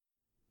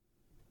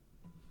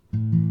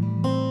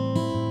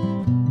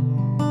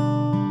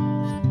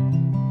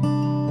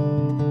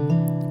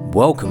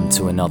Welcome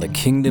to another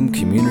Kingdom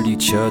Community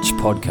Church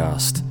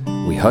podcast.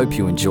 We hope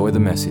you enjoy the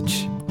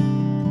message.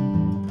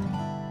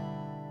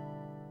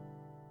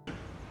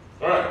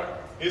 All right,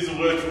 here's a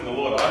word from the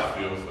Lord I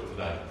feel for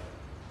today.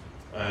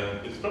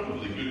 And it's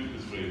probably good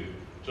because we're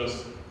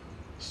just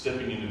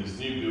stepping into this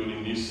new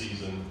building, new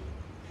season.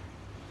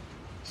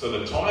 So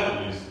the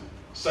title is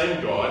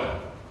Same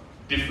God,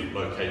 Different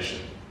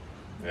Location.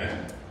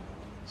 Yeah?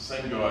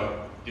 Same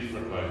God,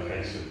 different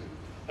location.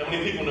 How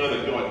many people know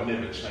that God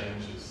never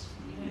changes?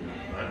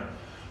 Right?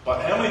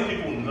 But how many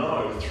people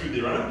know through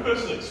their own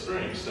personal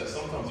experience that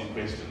sometimes you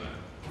question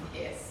that?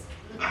 Yes.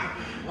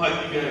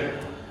 Like you go,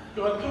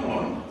 God, come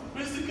on,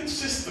 where's the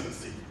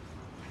consistency?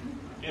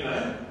 You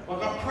know,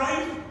 like I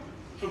pray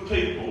for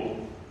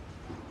people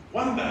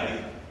one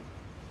day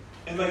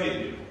and they get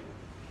healed.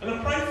 And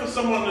I pray for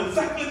someone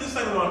exactly the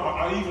same night,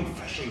 I even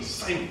fashion the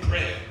same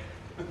prayer.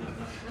 And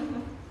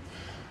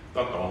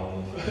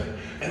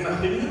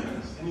nothing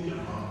happens. And you go,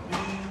 oh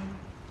man.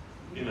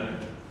 You know.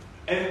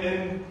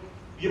 And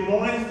your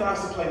mind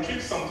starts to play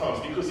tricks sometimes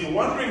because you're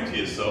wondering to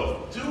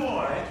yourself, do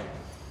I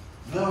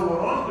know what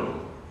I'm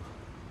doing?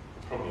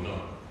 Probably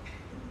not.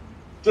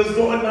 Does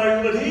God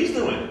know what He's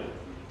doing?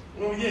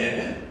 Well,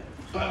 yeah.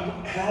 But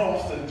how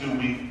often do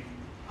we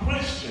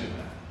question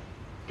that?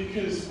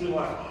 Because we're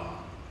like,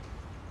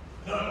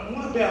 no,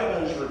 what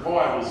about those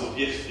revivals of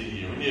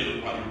yesteryear? And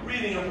you're like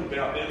reading up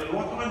about them, and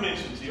like I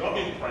mentioned to you, I've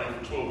been praying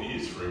for 12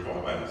 years for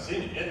revival. I haven't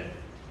seen it yet.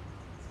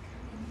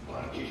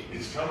 Like,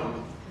 it's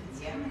coming.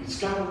 It's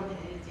coming.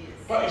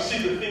 But you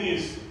see, the thing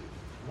is,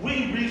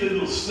 we read a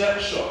little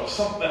snapshot of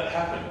something that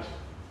happened.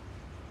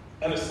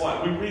 And it's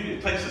like, we read it,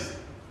 it takes us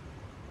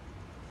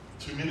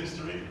 2 minutes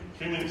to read,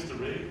 3 minutes to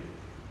read.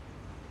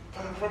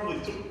 But it probably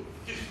took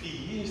 50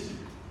 years to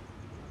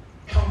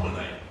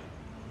culminate.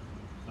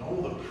 And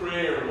all the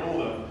prayer and all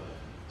the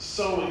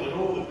sowing and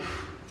all the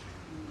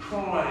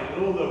crying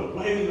and all the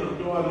waiting on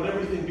God and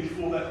everything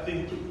before that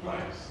thing took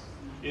place.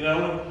 You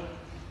know,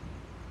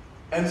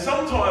 and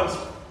sometimes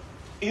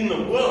in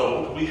the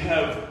world we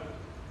have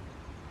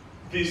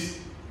this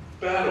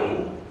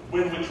battle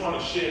when we're trying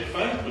to share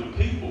faith with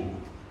people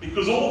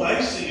because all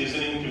they see is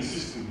an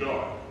inconsistent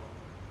God.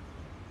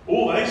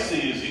 All they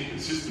see is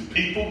inconsistent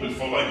people who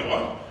follow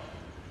God,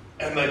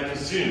 and they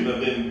presume that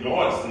then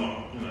God's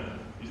not,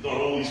 He's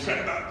not all he's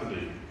cracked up to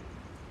be.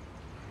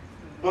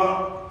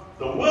 But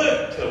the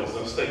Word tells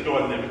us that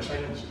God never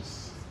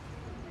changes.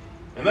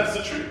 And that's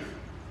the truth.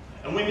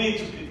 And we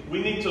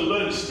need to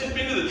learn to step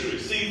into the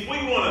truth. See, if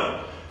we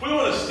want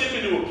to step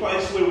into a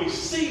place where we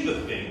see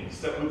the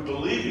things that we're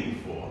believing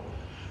for,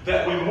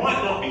 that we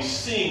might not be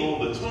seeing all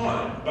the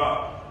time,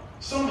 but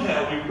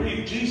somehow we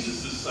read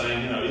Jesus is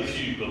saying, if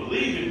you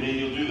believe in me,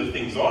 you'll do the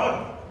things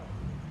I've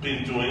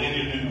been doing, and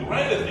you'll do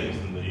greater things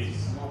than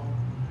these.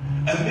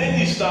 And then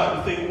you start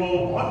to think,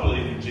 well, I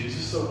believe in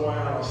Jesus, so why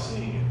aren't I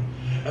seeing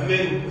it? And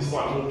then it's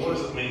like, well, what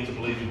does it mean to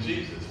believe in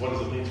Jesus? What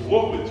does it mean to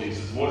walk with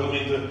Jesus? What does it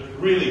mean to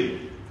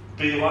really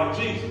be like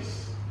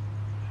Jesus?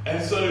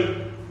 And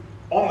so,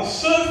 on the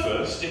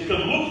surface, it can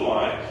look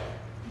like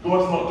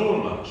God's not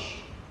doing much.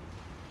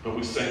 But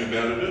we sang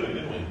about it earlier,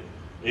 didn't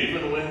we?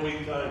 Even when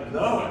we don't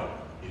know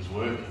it, He's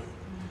working.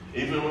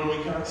 Even when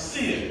we can't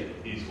see it,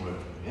 He's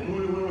working. And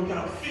when we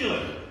can't feel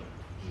it,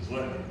 He's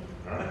working.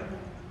 Alright?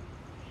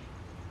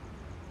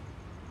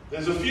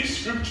 There's a few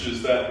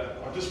scriptures that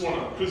I just want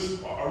to,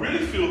 because I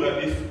really feel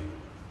that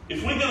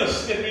if we're going to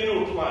step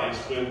into a place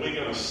where we're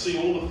going to see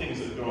all the things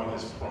that God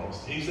has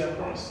promised, He's our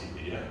promise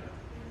keeper, yeah?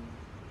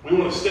 We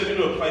want to step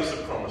into a place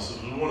of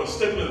promises. We want to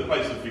step into the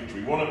place of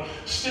victory. We want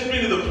to step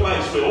into the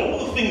place where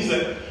all the things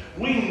that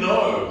we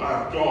know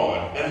are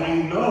God and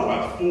we know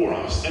are for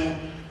us, and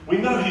we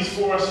know He's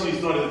for us and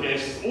He's not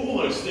against us, all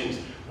those things,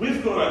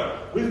 we've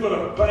got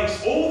to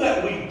base all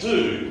that we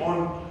do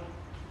on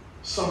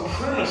some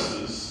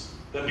premises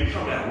that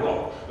become our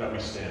rock that we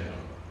stand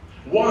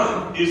on.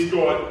 One is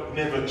God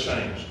never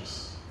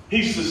changes.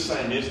 He's the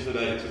same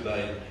yesterday,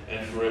 today,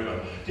 and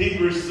forever.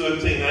 Hebrews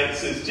 13:8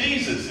 says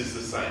Jesus is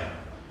the same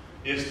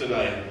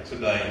yesterday,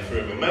 today, and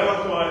forever.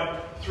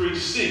 Malachi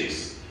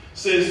 3:6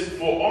 says,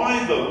 for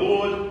I, the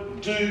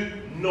Lord, do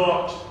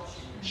not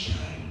change.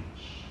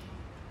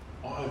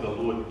 I, the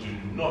Lord, do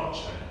not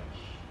change.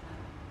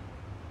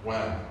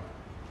 Wow.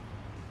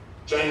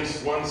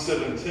 James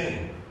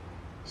 1:17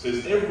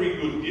 says, every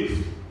good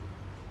gift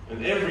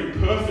and every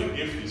perfect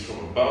gift is from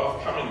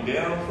above, coming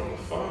down from the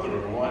Father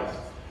of lights,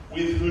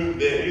 with whom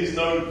there is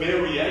no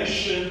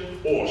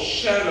variation or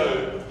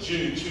shadow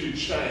due to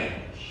change.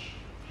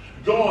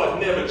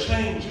 God never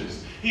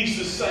changes. He's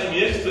the same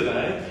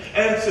yesterday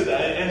and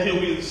today, and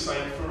He'll be the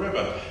same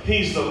forever.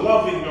 He's the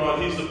loving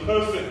God. He's the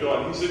perfect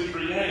God. He's the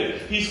creator.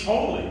 He's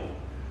holy.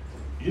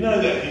 You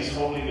know that His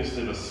holiness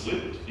never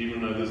slipped,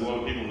 even though there's a lot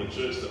of people in the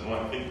church that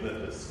might think that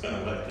it's kind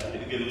of okay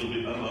to get a little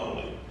bit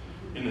unholy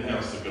in the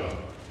house of God.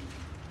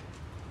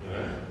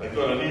 They've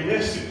got a new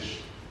message.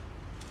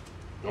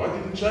 God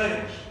didn't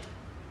change.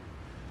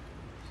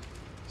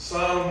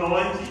 Psalm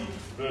 90,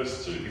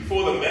 verse 2.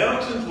 Before the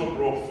mountains were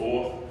brought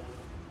forth,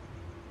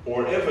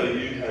 or ever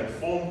you had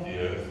formed the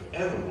earth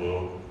and the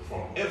world,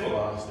 from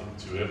everlasting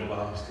to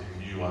everlasting,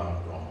 you are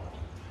God.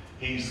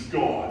 He's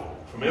God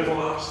from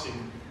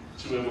everlasting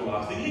to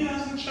everlasting. He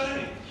hasn't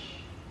changed.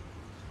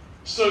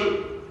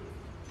 So,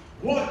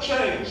 what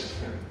changed?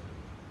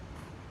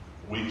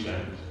 We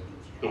changed.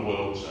 The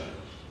world changed.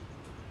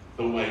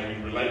 The way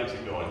we relate to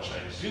God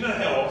changed. Do you know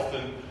how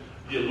often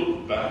you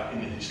look back in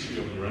the history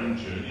of your own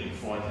journey and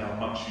find how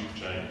much you've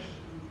changed?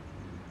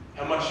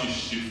 How much you've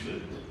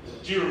shifted?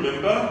 Do you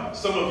remember,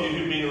 some of you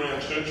who've been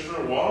around church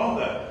for a while,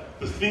 that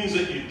the things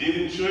that you did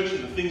in church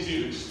and the things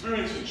you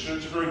experienced in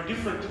church are very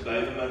different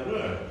today than they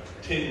were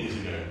 10 years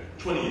ago,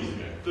 20 years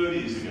ago, 30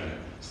 years ago,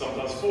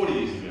 sometimes 40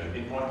 years ago,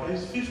 in my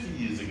case, 50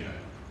 years ago,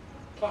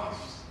 plus.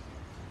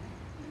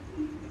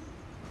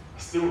 I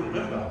still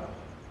remember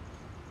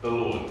the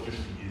Lord 50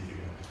 years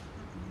ago.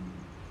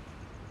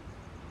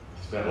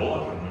 That's about all I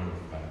can remember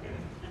from back then.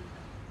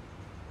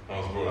 I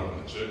was brought up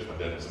in the church. My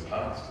dad was a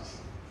pastor.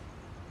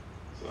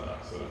 So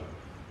I sort of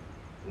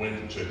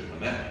went to church in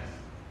my nappies.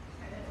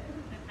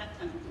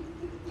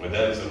 My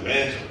dad was an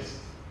evangelist.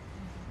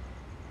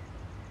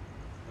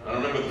 I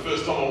remember the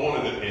first time I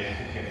wanted to...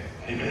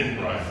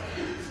 Amen, right.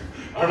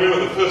 I remember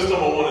the first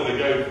time I wanted to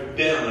go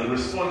down and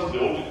respond to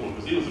the altar call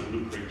because he was a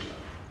good preacher.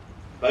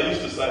 They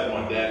used to say to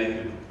my dad, he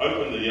could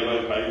open the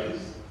yellow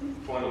pages,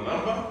 find a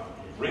number,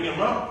 ring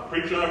him up,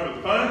 preach over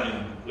the phone,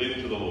 and lead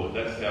him to the Lord.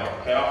 That's how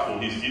powerful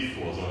his gift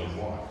was on his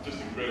life. Just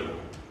incredible.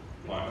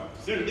 Like,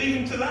 seriously,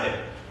 even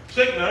today,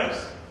 check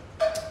notes.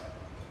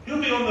 He'll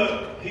be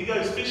he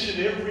goes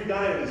fishing every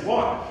day of his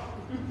life.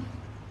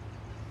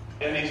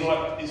 And he's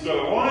got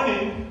a line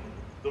in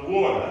the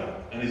water,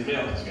 and his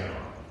mouth is going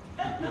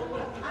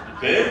on.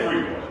 To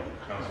everybody.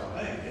 Comes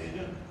like, hey, how you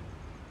doing?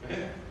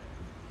 Yeah.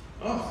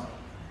 Oh,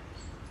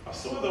 I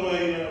saw the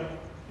way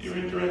you're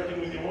interacting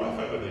with your wife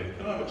over there.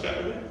 Can I have a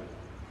chat with you?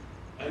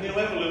 And he'll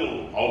have a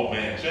little old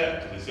man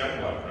chat to this young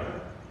bloke,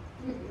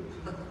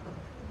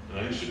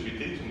 right? You should be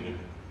teaching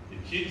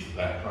your kids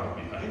that kind of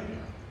behaviour.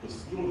 Because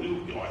your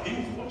little guy, he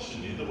was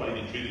watching you, the way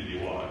you treated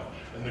your wife.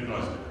 And the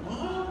guy's like,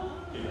 what?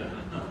 You know,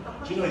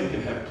 do you know you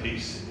can have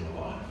peace in your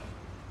life?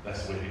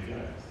 That's where he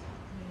goes.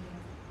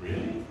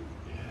 Really?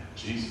 Yeah,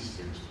 Jesus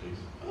brings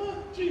peace.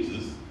 Oh,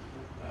 Jesus?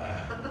 No.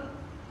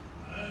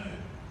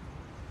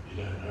 You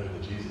don't know the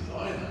Jesus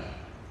I know.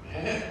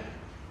 Yeah?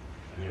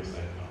 And he'll say,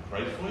 can I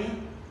pray for you?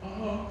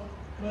 Oh,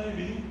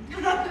 maybe.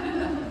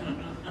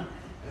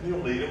 And he'll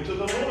lead him to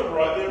the Lord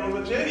right there on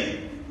the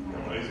jetty. How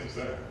amazing is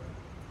that?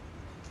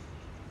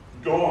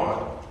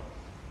 God,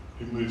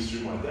 who moves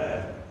through my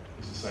dad,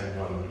 is the same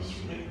God who moves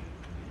through me.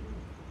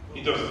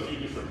 He does a few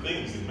different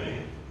things in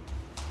me.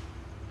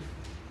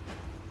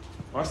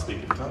 I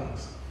speak in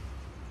tongues.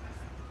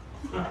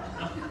 My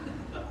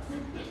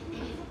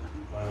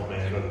old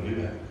man doesn't do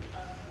that.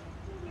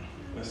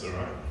 That's all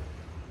right.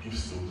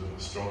 Gifts still are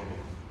strong in him.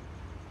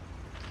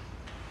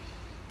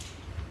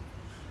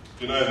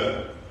 Do you know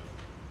that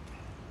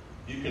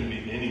you can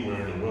be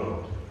anywhere in the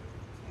world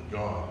and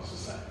God is the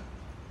same?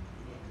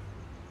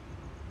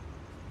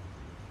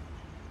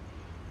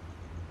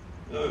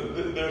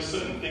 There are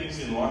certain things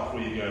in life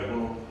where you go,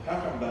 well, how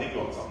come they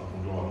got something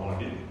from God and I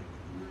didn't?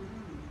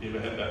 You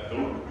ever had that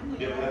thought?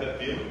 You ever had that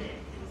feeling?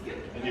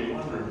 And you're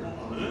wondering, what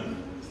on earth?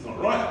 It's not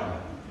right.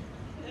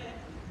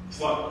 It's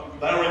like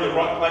they were in the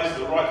right place at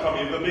the right time.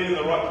 You ever been in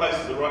the right place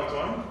at the right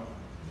time?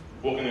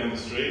 Walking down the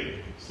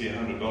street, see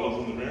 $100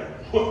 on the ground.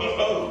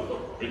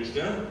 Whoa! Reach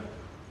down.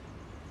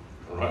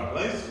 Right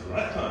place,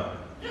 right time.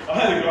 I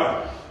had a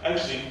guy,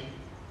 actually,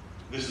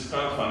 this is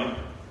kind of funny.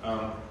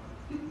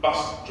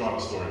 Bus driver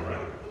story,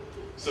 right?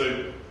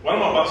 So, one of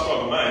my bus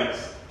driver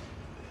mates,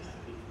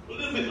 a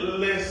little bit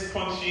less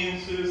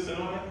conscientious than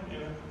I am, you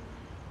know.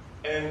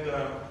 And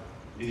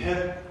he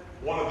had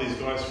one of these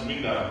guys from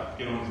Mindar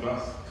get on his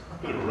bus,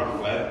 a bit of a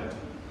rough lad,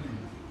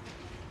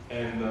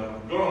 and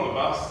got on the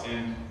bus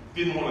and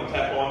didn't want to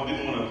tap on,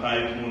 didn't want to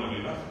pay, didn't want to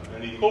do nothing.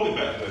 And he called him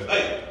back and said,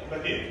 hey, come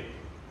back here.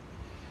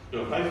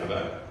 You'll pay for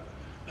that.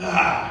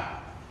 I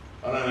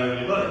don't have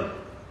any money.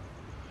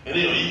 And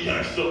anyway, you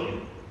can't stop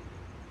me.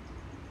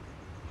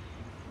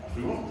 Off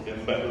we want to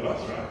get back to the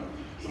bus, right?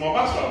 So my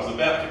bus driver's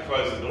about to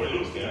close the door. He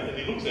looks down and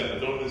he looks out the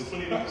door and there's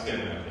 $20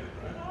 standing out there,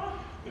 right?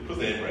 He puts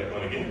the handbrake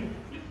on again.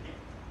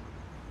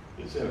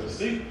 Gets out of the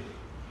seat.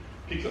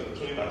 Picks up the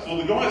 $20. Well,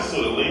 the guy's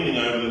sort of leaning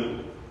over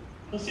the...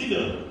 What's he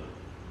doing?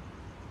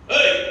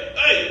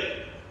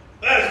 Hey!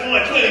 That's my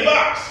 $20!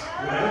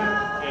 You know?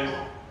 And,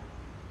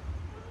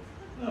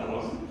 no, it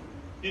wasn't.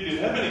 You didn't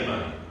have any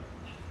money.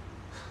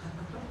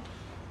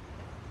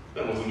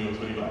 That wasn't your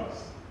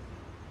 $20.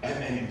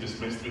 And he just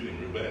messed with him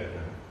real bad. You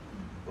know?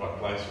 Right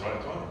place,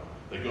 right time.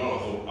 The guy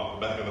was all up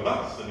the back of the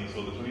bus and he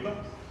saw the $20.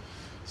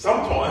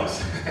 Sometimes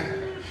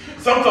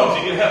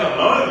you can have a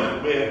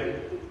moment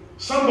where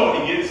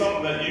somebody gets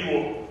something that you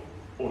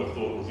would have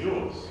thought was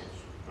yours.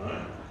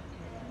 Right?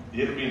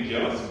 You ever been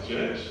jealous in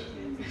church?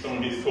 If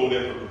someone gets called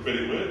out for a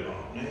prophetic word,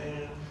 oh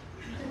man.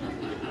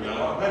 You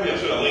know, maybe I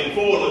should have leaned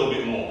forward a little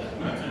bit more. You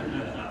know?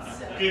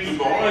 Give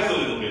my eyes a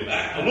little bit.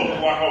 I looked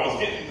like I was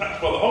getting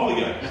touched by the Holy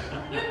Ghost.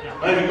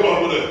 Maybe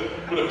God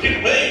would have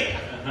picked me.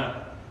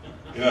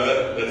 You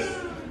know,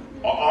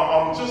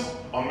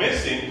 I'm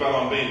messing, but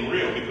I'm being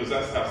real, because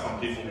that's how some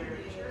people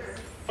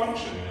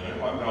function, you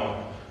know. Like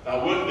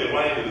they'll work their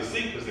way into the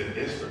seat because they're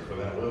desperate for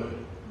that word.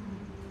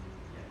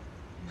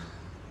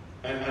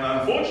 And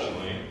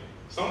unfortunately,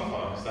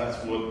 sometimes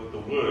that's what the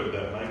word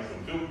that makes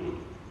them feel good.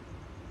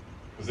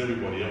 Because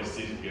everybody else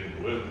sees them getting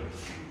the word.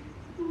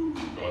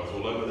 God's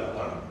all over that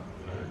one,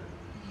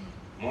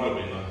 you know. Might have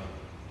been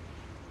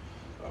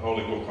the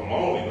Holy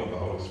Guacamole, not the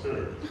Holy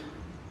Spirit.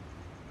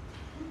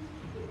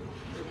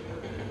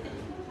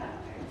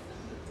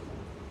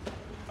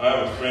 I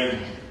have a friend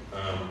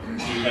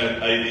who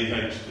had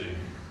ADHD,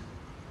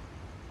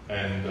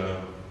 and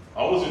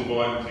I was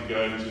invited to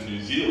go to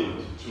New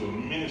Zealand to a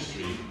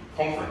ministry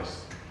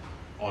conference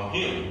on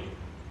healing,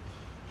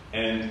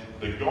 and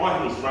the guy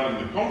who was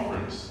running the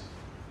conference,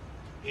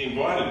 he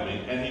invited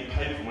me and he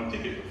paid for my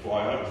ticket to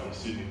fly over from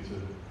Sydney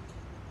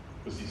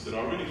because he said,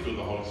 I really feel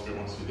the Holy Spirit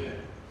wants you there.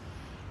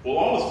 Well,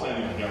 I was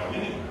planning on going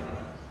anyway,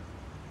 right?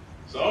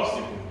 So I was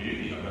thinking,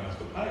 beauty, I'm going to have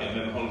to pay. And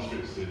then the Holy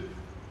Spirit said,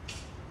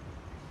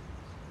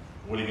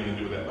 what are you going to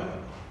do with that money? I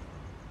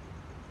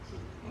said,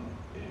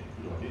 yeah,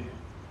 good idea.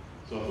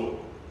 So I thought,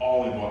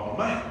 I'll invite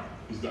my mate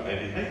who's got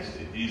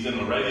ADHD. He's in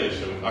a radio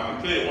show. I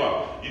can tell you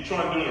what, you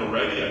try and do it in a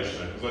radio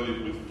show, because I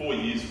did it with 4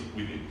 years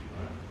with him.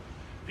 Right?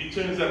 If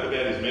he turns up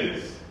without his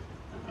meds,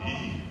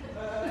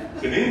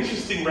 it's an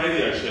interesting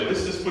radio show,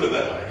 let's just put it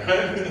that way,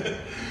 right?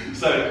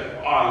 So,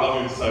 I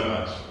love him so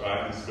much,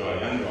 right? This guy,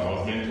 young guy, I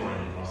was mentoring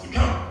him. I said,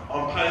 come,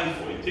 I'm paying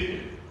for your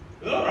ticket.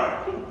 He said, all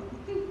right,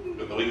 cool.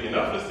 Got the weekend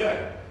off, let's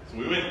go. So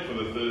we went for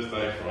the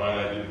Thursday,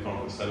 Friday, did the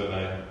conference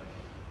Saturday.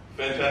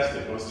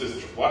 Fantastic. It was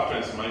just life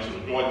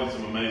transformation. God did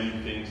some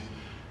amazing things.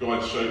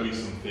 God showed me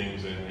some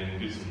things and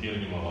did some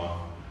healing in my life.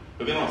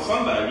 But then on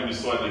Sunday, we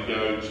decided to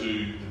go to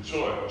the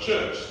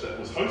church that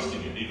was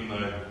hosting it, even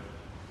though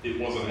it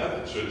wasn't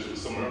at the church, it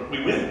was somewhere else.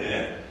 We went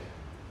there,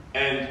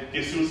 and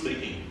guess who was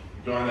speaking?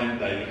 A guy named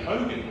David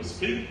Hogan was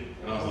speaking.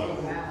 And I was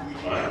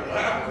like,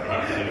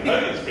 wow, David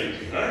Hogan's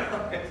preaching, right?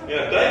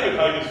 Yeah, David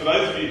Hogan, for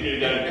those of you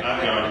who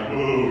aren't going,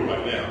 whoa,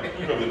 right now,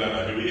 you probably don't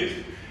know who he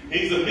is.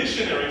 He's a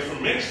missionary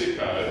from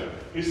Mexico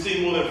who's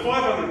seen more than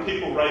 500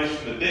 people raised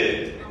from the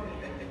dead,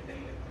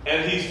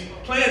 and he's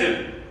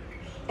planted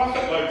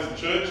bucket loads of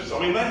churches. I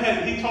mean,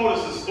 he told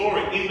us a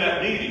story in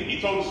that meeting. He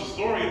told us a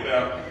story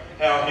about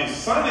how his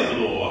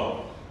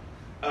son-in-law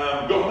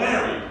got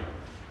married,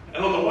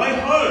 and on the way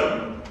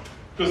home,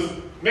 because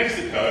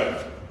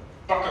Mexico,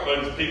 bucket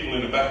loads of people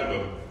in the back of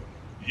a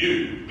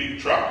big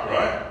truck,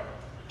 right,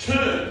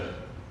 turned,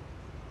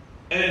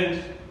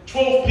 and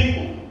 12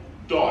 people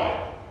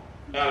died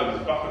out of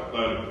this bucket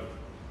load of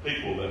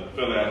people that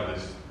fell out of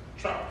this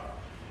truck.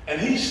 And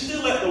he's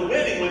still at the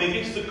wedding when he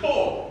gets the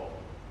call,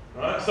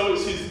 right? So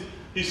it's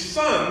his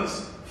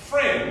son's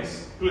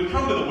friends who had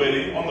come to the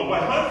wedding, on the way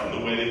home from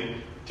the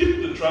wedding,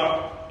 tipped the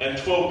truck, and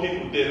 12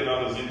 people dead and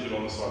others injured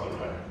on the side of the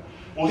road.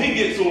 Well, he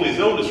gets all his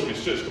elders from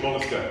his church, come on,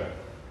 let's go.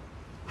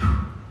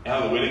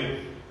 Out of the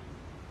wedding,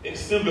 and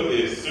still got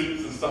their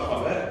suits and stuff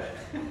like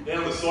that,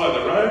 down the side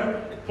of the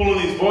road, pulling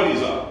these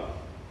bodies up.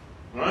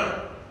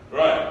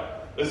 Right,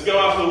 let's go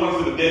after the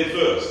ones that are dead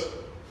first.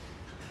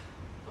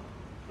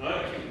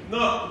 Right?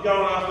 Not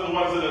going after the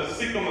ones that are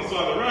sick on the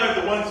side of the road,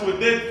 the ones who are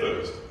dead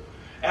first.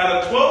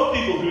 Out of 12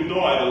 people who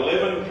died,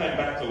 11 came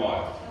back to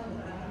life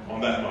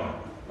on that night.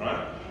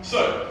 Right?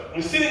 So,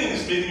 we're sitting in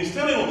this meeting, he's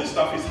telling all this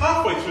stuff, he's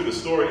halfway through the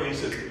story, and he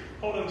says,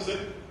 hold on a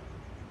second.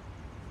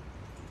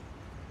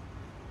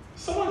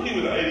 Someone here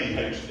with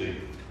ADHD,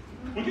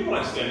 would you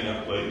mind standing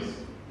up, please?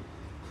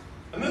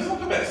 And there's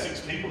like about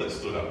 6 people that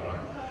stood up, right?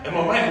 And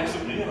my mate looks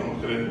at me, and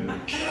I'm looking at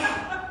him, get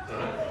up!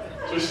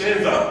 Right? So he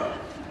stands up,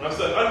 and I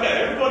said,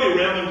 okay, everybody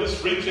around them,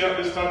 just reach out,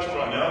 just touch them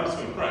right now, I'm just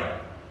going to pray.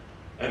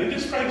 And he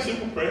just prayed a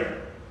simple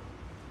prayer.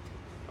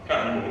 I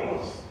can't remember what it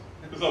was,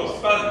 because I was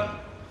stunned.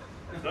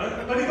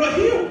 Right? But he got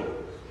healed.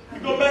 He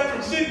got back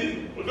from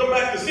Sydney. We got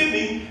back to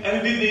Sydney,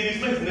 and he didn't need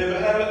his meds. Never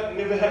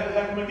had to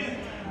happen again.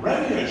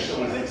 Radio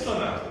show was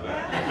excellent after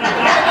that.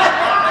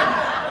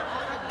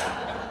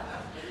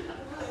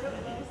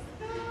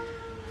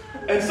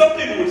 And some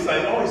people would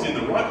say, oh, he's in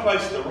the right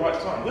place at the right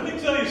time. Let me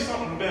tell you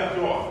something about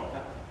God.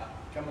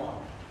 Come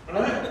on.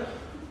 Right?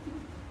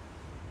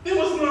 There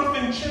was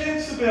nothing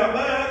chance about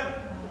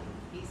that.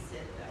 He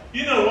said that.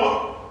 You know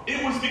what?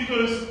 It was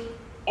because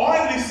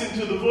I listened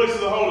to the voice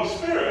of the Holy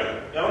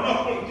Spirit. Now, I'm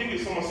not putting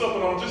tickets on myself,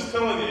 but I'm just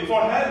telling you, if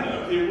I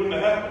hadn't, it wouldn't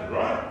have happened,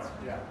 right?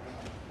 Yeah.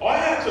 I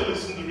had to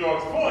listen to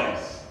God's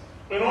voice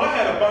when I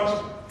had a bunch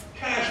of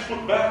cash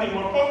put back in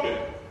my pocket,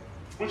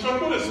 which I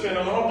could have spent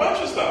on a whole bunch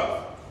of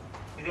stuff.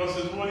 And God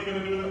says, what are you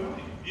going to do with that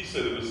money? You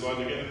set it aside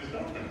to go to this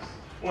conference.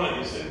 Why don't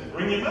you say,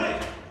 bring your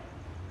mate?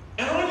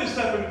 And I just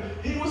happened,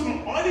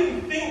 I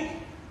didn't think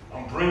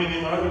I'm bringing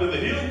him over to the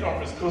healing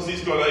conference because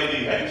he's got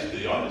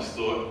ADHD. I just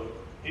thought,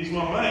 he's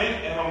my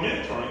mate and I'm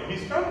mentoring him,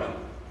 he's coming.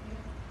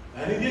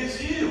 And he gets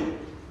healed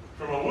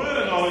from a word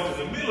of knowledge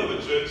in the middle of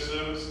the church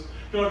service.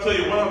 Can I tell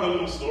you one other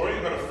little story?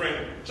 I've got a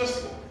friend,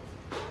 just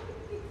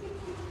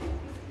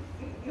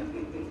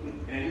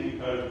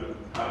Andy over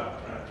the heart,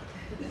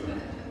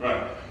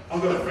 right?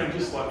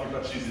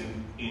 but she's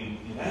in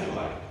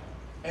Adelaide.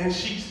 And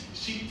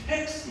she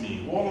texts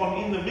me while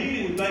I'm in the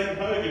meeting with David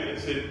Hogan and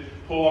said,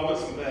 Paul, I've got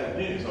some bad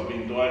news. I've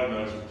been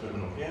diagnosed with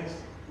terminal cancer.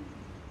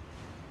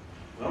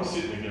 And I'm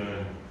sitting there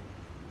going,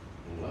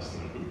 well, that's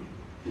no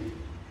good.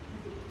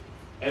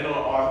 And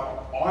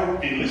I've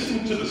been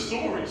listening to the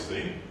stories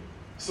thing,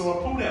 so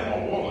I pulled out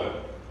my wallet,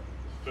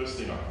 first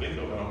thing I think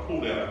of, and I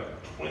pulled out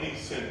a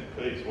 20-cent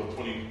piece, or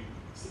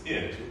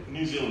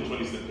New Zealand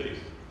 20-cent piece.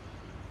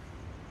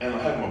 And I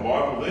had my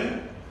Bible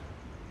there,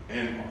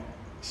 and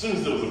as soon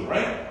as there was a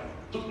break, I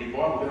took my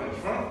Bible down the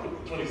front,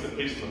 put the 20-cent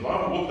piece in the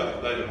Bible, walked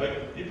up to David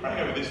Hogan, you praying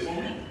over this for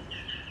me?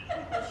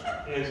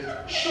 And he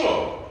said,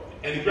 sure.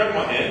 And he grabbed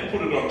my hand,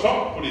 put it on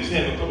top, put his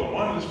hand on top of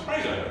mine, and just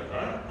prayed over it,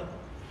 right?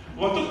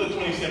 Well, I took the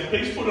 20-cent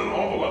piece, put it in an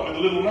envelope with a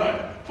little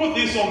note, put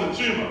this on the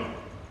tumour,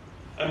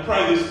 and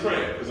pray this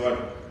prayer.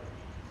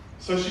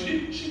 So she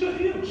did, she got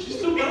healed. She's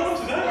still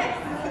going today.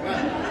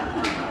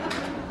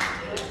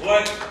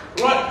 Like,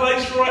 right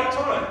place, right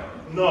time.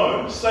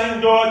 No,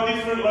 same God,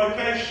 different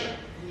location.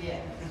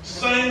 Yeah.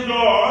 Same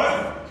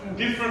God,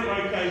 different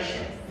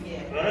location.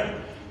 Yeah. Right?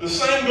 The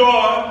same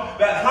God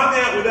that hung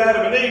out with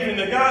Adam and Eve in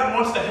the garden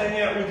wants to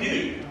hang out with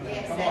you.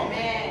 Yes,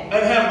 amen.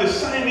 And have the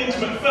same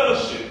intimate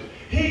fellowship.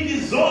 He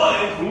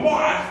designed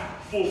life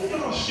for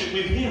fellowship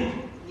with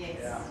Him.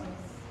 Yes.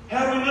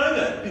 How do we know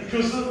that?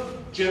 Because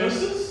of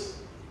Genesis?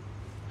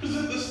 Because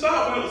at the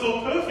start, when it was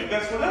all perfect,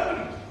 that's what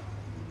happened.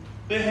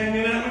 They're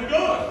hanging out with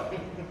God.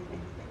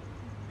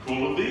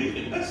 Cool of the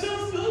evening. That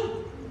sounds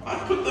good.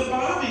 I'd put the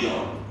Barbie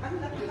on.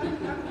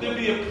 There'd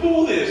be a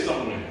pool there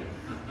somewhere.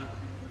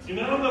 You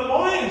know, and the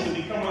lions would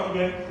be coming up and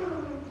going,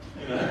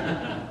 you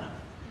know.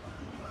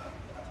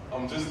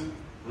 I'm just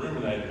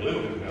ruminating a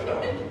little bit about that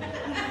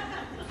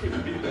one. Pretty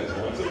big, that's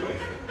one, isn't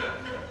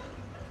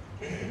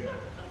it?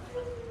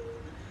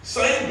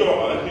 Same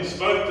God who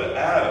spoke to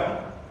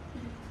Adam,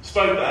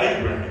 spoke to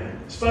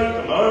Abraham,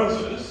 spoke to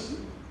Moses,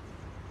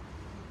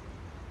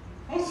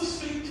 wants to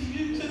speak to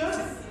you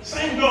today.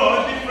 Same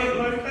God, different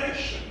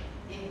location.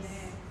 Yes.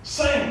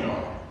 Same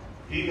God.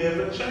 He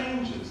never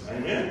changes.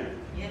 Amen?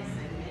 Yes,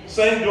 amen.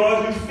 Same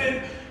God who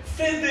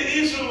fed the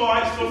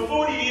Israelites for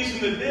 40 years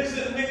in the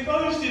desert and their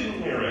clothes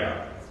didn't wear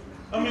out.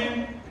 I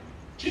mean,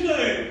 do you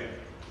know,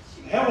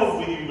 how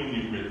old were you when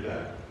you read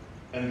that?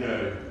 And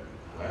go,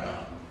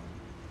 wow.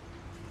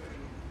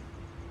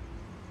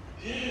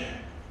 Yeah.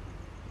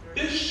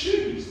 Their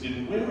shoes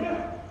didn't wear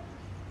out.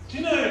 Do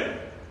you know,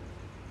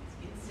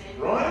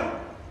 right?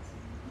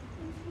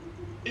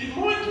 It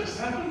might just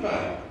happen,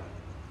 buddy.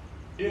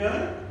 You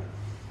know?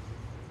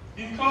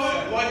 You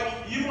clothes, like,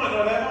 you might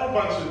not have a whole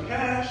bunch of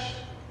cash,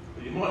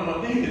 but you might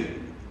not need it.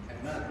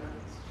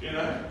 You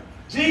know?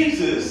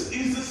 Jesus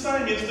is the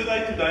same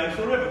yesterday, today, and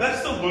forever.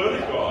 That's the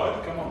word of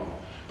God. Come on.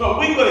 But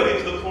we've got to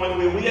get to the point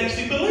where we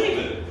actually believe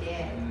it.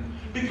 Yeah.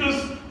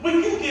 Because we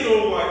can get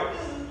all like,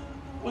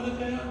 what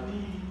about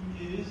me?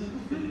 Isn't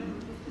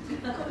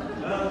it?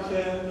 I've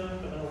had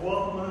enough and I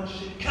want my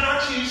shit.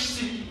 Can't you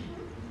see?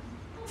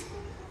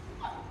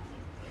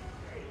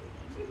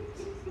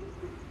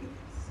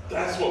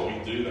 That's what we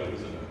do though,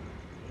 isn't it?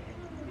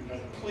 We go,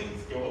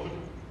 please God.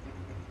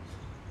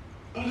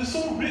 But it's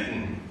all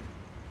written.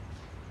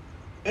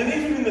 And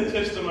even in the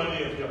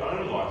testimony of your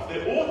own life,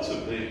 there ought to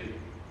be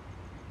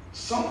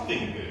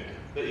something there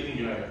that you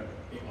can go,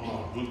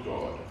 oh, good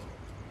God.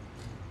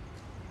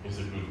 He's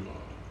a good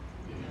God.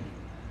 Yeah.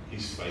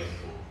 He's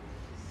faithful.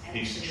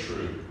 He's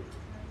true.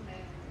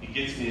 He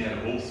gets me out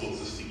of all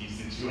sorts of sticky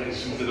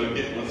situations that I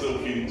get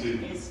myself into.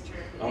 It's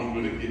true. I'm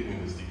good at getting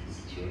into sticky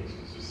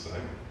situations, just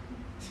saying.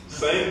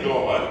 Same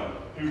God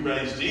who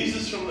raised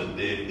Jesus from the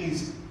dead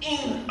is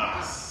in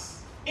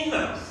us. In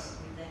us.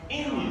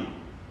 In you.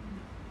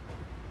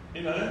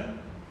 You know?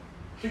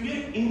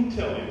 Forget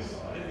Intel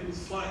inside.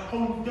 It's like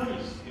Holy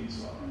Ghost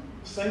inside.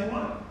 Same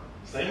one.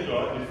 Same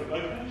God, different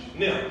location.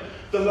 Now,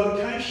 the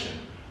location,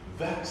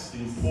 that's the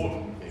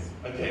important thing.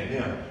 Okay,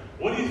 now,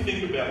 what do you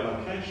think about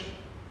location?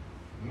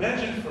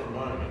 Imagine for a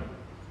moment.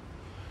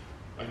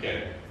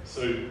 Okay,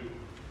 so,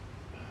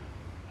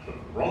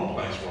 wrong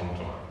place, wrong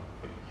time.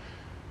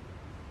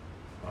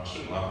 I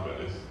shouldn't laugh about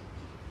this.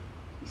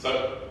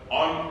 So,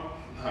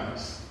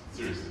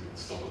 seriously,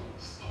 stop it.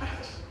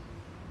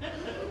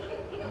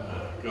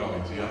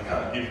 God, gee, I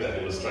can't give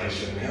that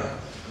illustration now.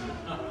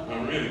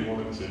 I really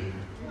wanted to.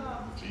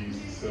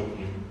 Jesus, help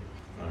me.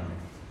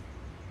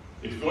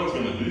 If God's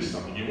going to do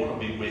something, you want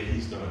to be where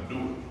He's going to do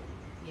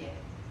it. Yeah.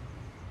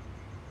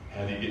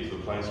 How do you get to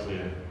the place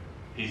where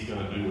He's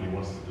going to do what He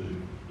wants to do?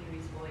 Hear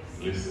His voice.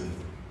 Listen.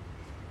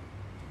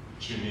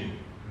 Tune in.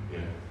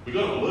 Yeah. We've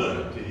got to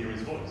learn to hear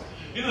His voice.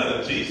 You know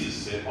that Jesus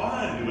said,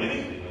 I don't do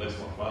anything unless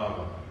my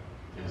Father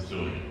is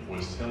doing it, or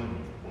is telling me,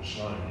 or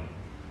showing me.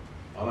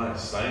 I don't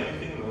say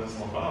anything unless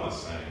my Father's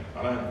saying it.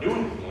 I don't do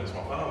anything unless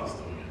my Father's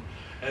doing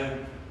it.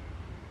 And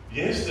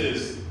yes,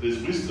 there's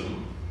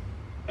wisdom,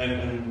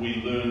 and we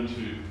learn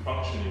to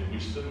function in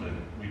wisdom,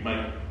 and we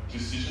make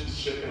decisions.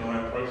 Shep and I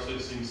are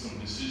processing some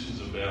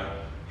decisions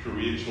about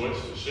career choice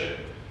for Shep,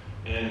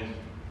 and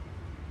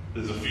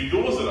there's a few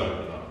doors that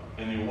open up.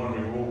 and you're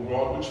wondering, well,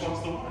 God, which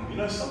one's the one? You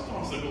know,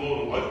 sometimes the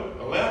Lord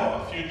will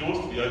allow a few doors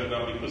to be opened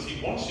up because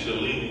He wants you to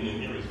lean in and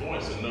hear His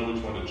voice and know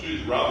which one to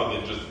choose, rather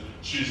than just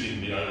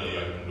choosing the only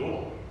open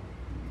door.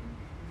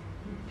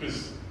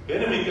 Because the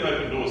enemy can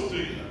open doors too,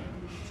 you know.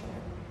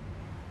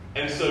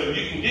 And so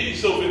you can get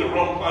yourself in the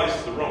wrong place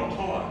at the wrong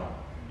time.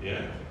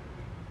 Yeah?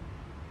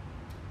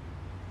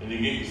 And you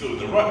can get yourself in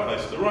the right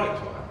place at the right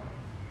time.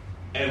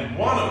 And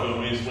one of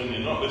them is when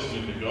you're not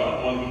listening to God,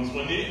 and one of them is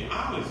when you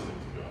are listening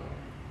to God.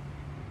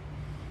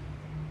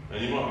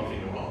 And you might be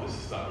thinking, oh, this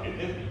is starting to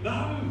get heavy.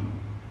 No.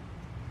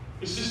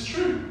 It's just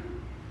true.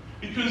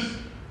 Because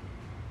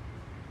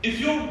if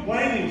you're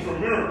waiting for a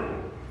miracle,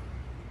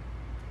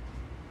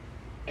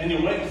 and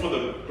you're waiting for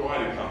the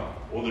guy to come,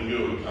 or the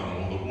girl to come,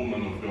 or the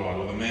woman of God,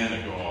 or the man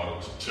of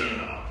God to turn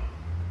up,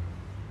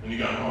 and you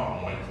go, oh,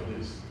 I'm waiting for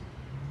this.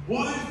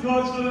 What if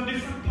God's got a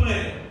different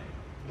plan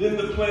than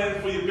the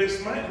plan for your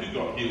best mate who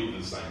got healed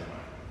the same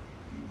way?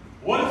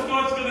 What if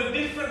God's got a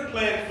different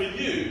plan for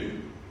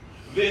you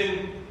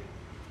than,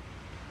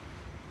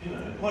 you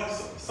know, like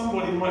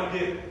somebody might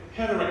get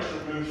cataracts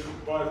removed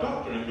by a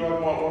doctor and God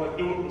might want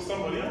to do it with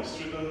somebody else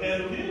through the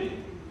hand of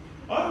healing?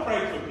 I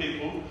prayed for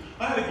people.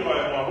 I had a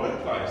guy at my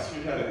workplace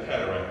who had a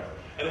cataract,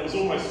 and it was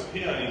almost,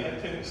 he only had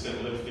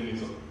 10% left in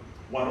his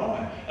one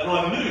eye. And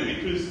I knew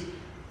because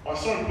I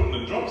saw him putting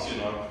the drops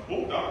in. I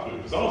walked up to him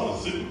because I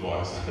was the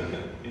supervisor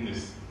in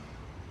this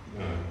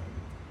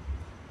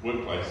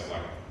workplace,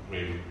 like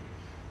where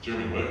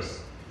Jeremy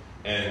works.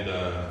 And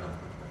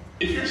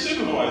if you're a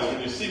supervisor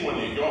and you see one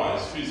of your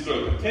guys who's got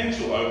a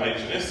potential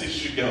OH&S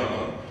issue going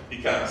on, he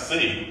can't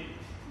see,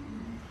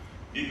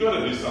 you've got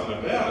to do something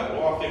about it.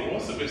 Well, I think,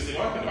 what's the best thing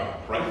I can do? I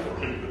can pray for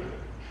him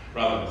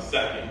rather than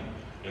sack him.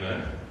 You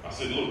know, I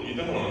said, look, you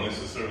don't want to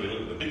necessarily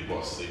let the big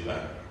boss see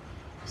that.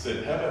 I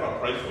said, how about I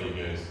pray for you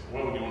guys?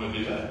 Why would you want to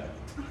do that?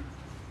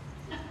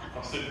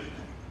 I said,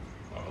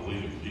 I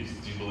believe in Jesus.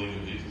 Do you believe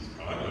in Jesus?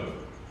 I know.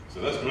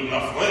 So that's good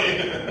enough for me.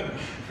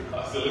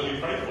 I said, let me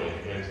pray for you.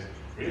 He goes,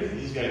 really?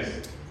 He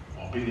goes,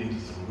 I've been into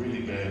some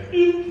really bad.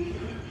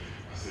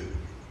 I said,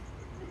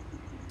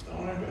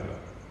 don't worry about it.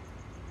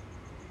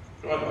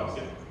 God loves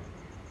him.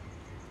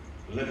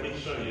 Let me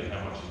show you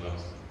how much he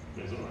loves him.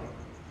 He goes, all right.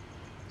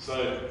 So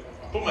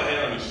I put my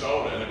hand on his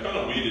shoulder, and it kind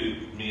of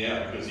weirded me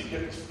out because he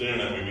kept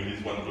staring at me with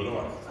his one good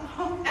eye.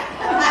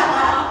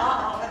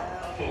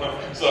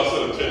 So I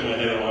sort of turned my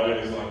head away,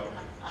 and he's like,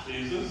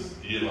 Jesus,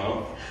 you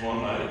love my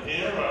mate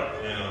here,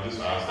 right? And I just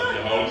asked that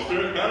the Holy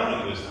Spirit come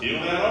and just heal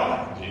that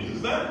eye in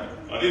Jesus' name.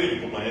 I didn't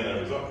even put my hand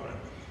over his eye. Right?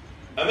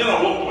 And then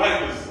I walked away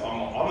because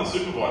I'm the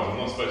supervisor. I'm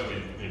not supposed to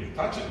be even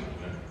touching him.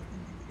 You know?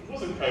 It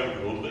wasn't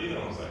COVID rules, but you know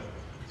what I'm saying.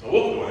 So I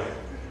walked away.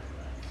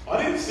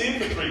 I didn't see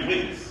him for 3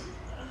 weeks.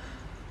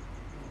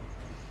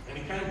 And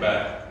he came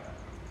back.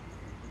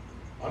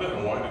 I don't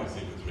know why I didn't see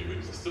him for 3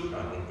 weeks. I still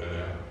can't work that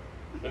out.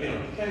 But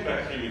anyway, he came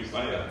back 3 weeks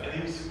later and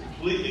he was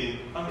completely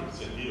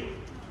 100% healed.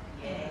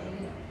 Yeah.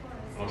 And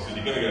I said,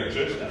 you're going to go to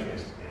church now? He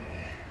goes,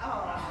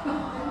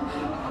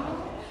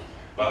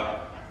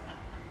 but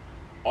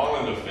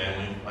Islander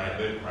family, mate,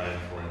 they're praying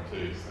for him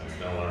too,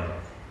 so don't worry.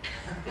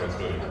 God's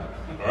got him.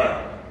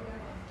 Alright?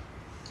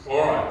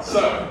 Alright,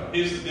 so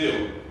here's the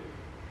deal.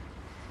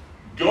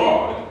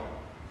 God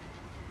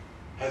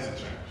hasn't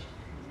changed.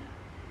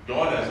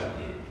 God hasn't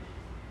moved.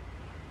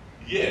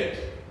 Yet,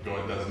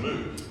 God does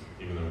move,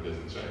 even though it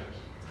doesn't change.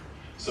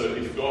 So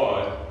if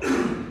God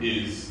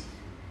is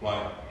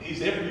like,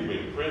 he's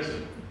everywhere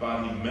present,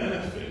 but he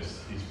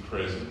manifests his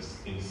presence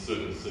in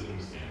certain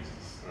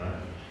circumstances,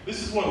 right?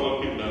 This is what a lot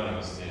of people don't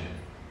understand.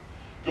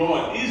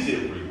 God is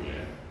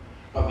everywhere,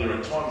 but there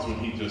are times when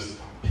he just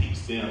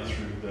peeks down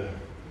through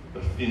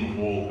the thin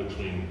wall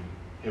between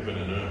heaven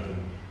and earth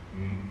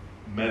and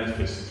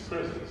manifests his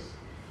presence.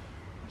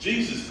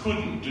 Jesus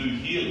couldn't do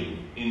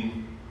healing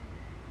in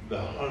the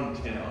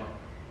hometown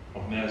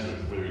of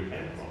Nazareth where he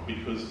came from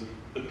because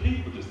the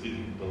people just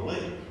didn't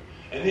believe.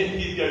 And then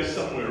he'd go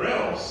somewhere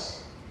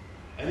else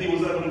and he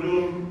was able to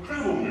do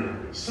incredible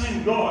miracles.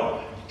 Same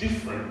God,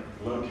 different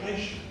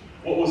location.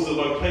 What was the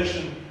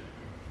location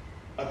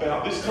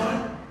about this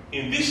time?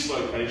 In this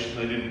location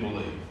they didn't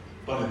believe,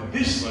 but in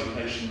this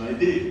location they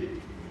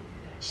did.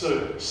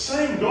 So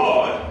same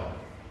God,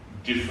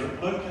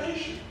 different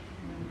location.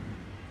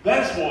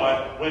 That's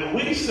why when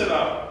we set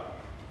up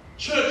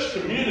church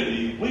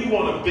community, we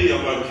want to be a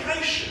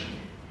location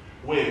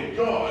where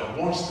God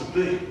wants to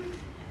be.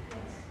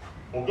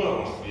 Well,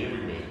 God wants to be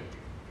everywhere.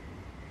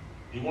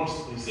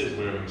 He says,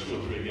 wherever 2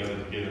 or 3 are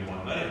gathered together in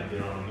my name,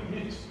 there I am in the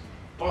midst.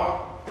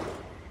 But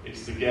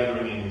it's the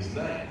gathering in his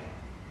name.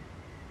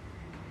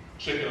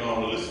 Chick and I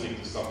were listening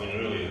to something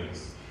earlier.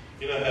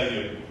 You know how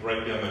you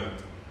break down the...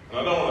 And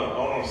I don't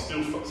want to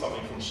steal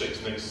something from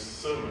Shek's next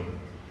sermon,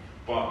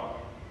 but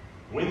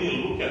when you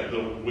look at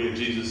where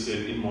Jesus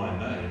said, in my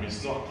name,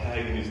 it's not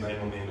tagging his name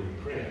on the end of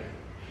the prayer.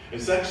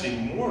 It's actually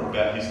more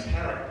about his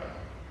character.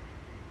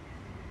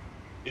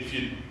 If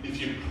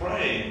you're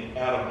praying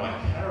out of my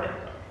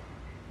character,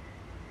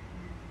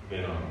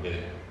 then I'm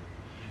there.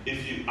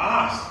 if you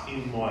ask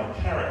in my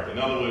character. In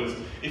other words,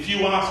 if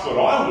you ask what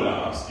I would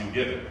ask, you'll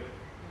get it.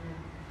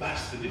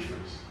 That's the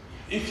difference.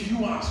 If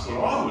you ask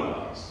what I would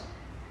ask,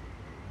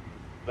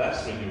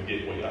 that's when you'll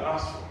get what you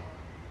ask for.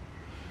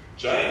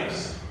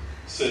 James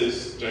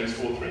says, James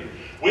 4:3,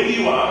 when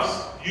you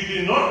ask, you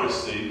do not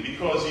receive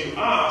because you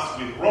ask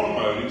with wrong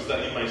motives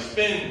that you may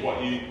spend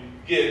what you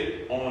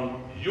get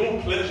on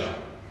your pleasure.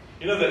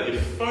 You know that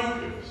your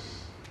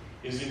focus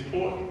is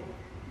important.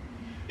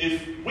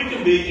 If we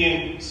can be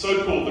in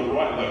so-called the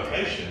right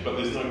location, but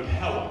there's no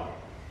power,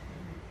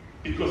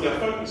 because our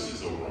focus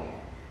is all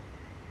wrong.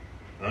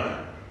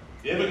 Right?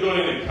 You ever got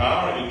in a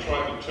car and you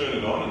tried to turn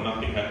it on and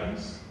nothing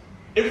happens?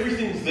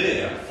 Everything's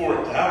there for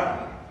it to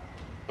happen,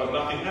 but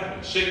nothing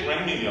happens. Sheik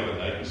rang me the other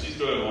day because she's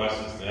got her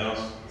license now,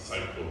 it's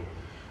so cool.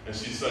 And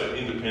she's so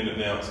independent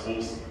now, it's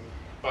awesome.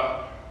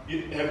 But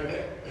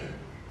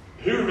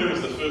who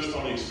remembers the first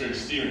time you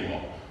experienced steering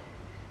lock?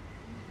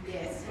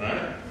 Yes.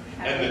 Right?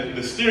 And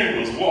the steering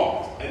wheel's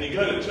locked, and you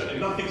go to turn and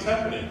nothing's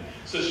happening.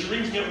 So she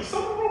rings me up, there's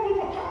something wrong with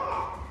my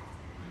car.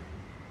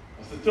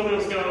 I said, tell me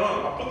what's going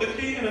on. I put the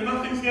key in and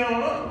nothing's going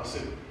on. I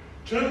said,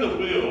 turn the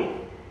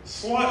wheel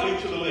slightly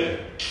to the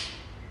left.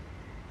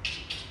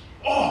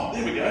 Oh,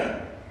 there we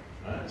go.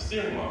 Right?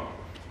 Steering lock.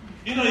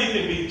 You know, you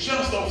can be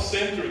just off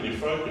centre in your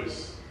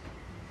focus.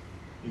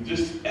 You're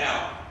just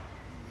out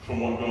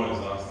from what God is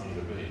asking you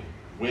to be.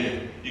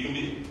 Where? You can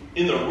be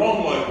in the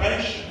wrong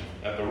location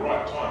at the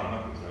right time and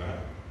nothing's going to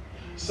happen.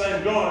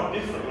 Same God,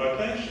 different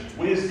location.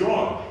 Where's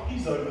God?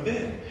 He's over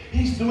there.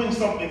 He's doing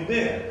something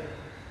there.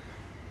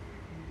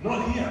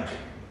 Not here.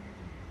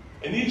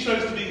 And you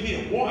chose to be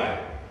here. Why?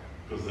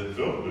 Because that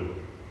felt good.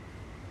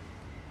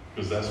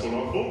 Because that's what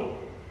I thought.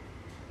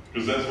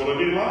 Because that's what I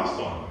did last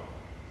time.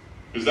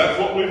 Because that's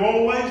what we've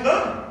always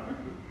done.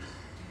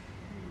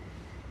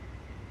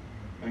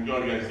 And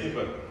God goes, yeah,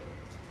 but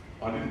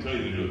I didn't tell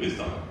you to do it this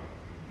time.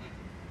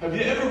 Have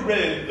you ever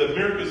read the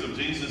miracles of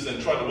Jesus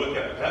and tried to work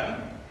out the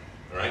pattern?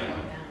 There ain't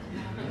one.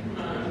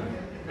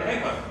 There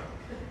ain't one.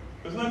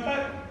 There's no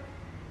pattern.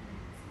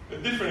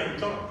 They're different every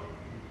time.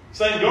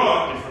 Same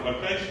God, different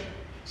location.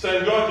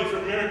 Same God,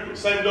 different miracle.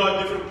 Same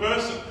God, different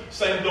person.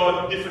 Same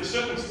God, different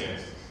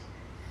circumstances.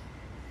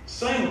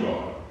 Same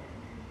God,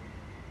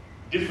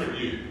 different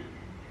you.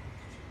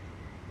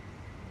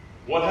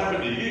 What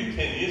happened to you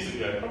 10 years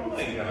ago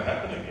probably ain't going to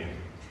happen again.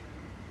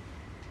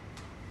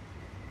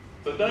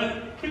 So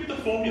don't quit the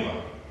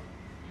formula.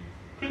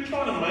 Quit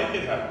trying to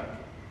make it happen.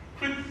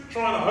 Quit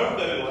trying to hope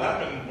that it'll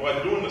happen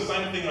by doing the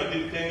same thing I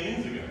did 10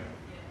 years ago.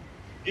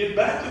 Get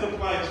back to the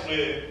place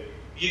where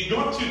you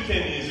got to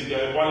 10 years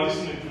ago by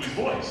listening to his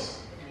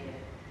voice.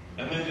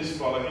 And then just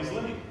follow his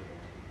lead.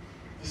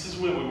 This is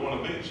where we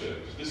want to be,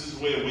 church. This is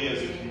where we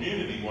as a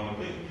community want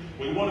to be.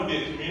 We want to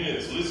be a community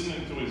that's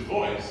listening to his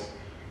voice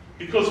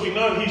because we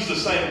know he's the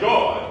same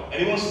God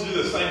and he wants to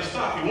do the same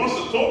stuff. He wants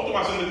to talk to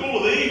us in the cool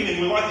of the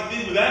evening like he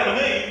did with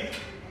Adam and Eve.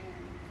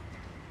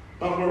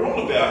 But we're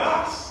all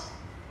about us.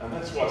 And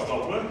that's why it's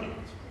not working.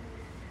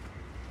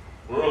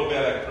 We're all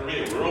about our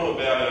career. We're all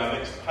about our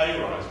next pay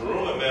rise. We're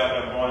all about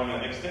our buying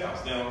our next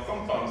house. Now,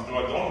 sometimes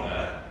God is on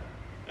that,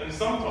 and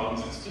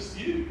sometimes it's just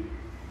you.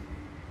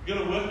 You've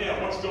got to work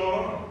out what's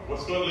going on.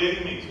 What's God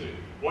leading me to?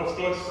 What's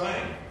God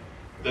saying?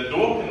 The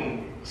door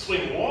can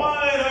swing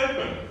wide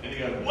open, and you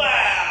go,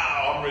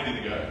 wow, I'm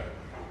ready to go.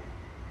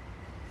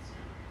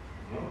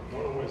 Well,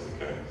 not always the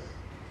case.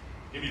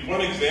 I'll give you one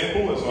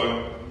example as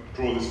I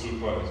draw this to a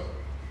close.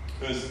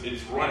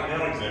 It's right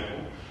now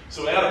example.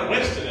 So out at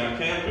Western, our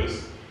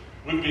campus,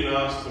 we've been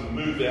asked to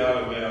move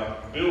out of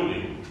our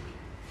building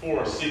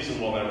for a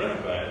season while they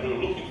renovate, and we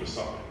were looking for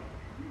something.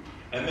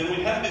 And then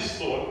we had this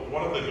thought,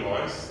 one of the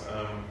guys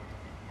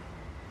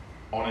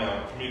on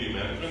our community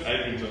management,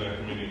 Adrian's on our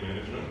community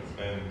management,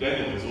 and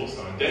Daniel is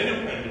also. And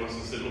Daniel came to us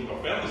and said, look,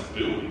 I found this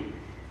building,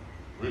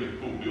 really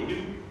cool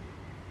building.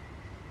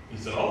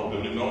 It's an old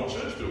building, an old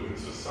church building.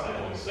 It's for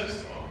sale in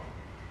Cessna.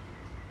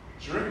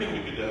 Do you reckon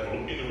we could have a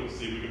look into it and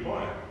see if we could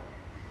buy it?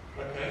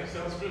 Okay,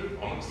 sounds good.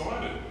 I'm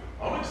excited.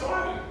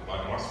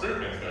 Like my spirit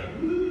man's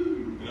going,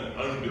 woo,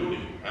 own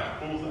building. How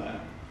cool is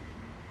that?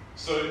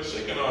 So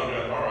Sheik and I are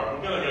going, all right,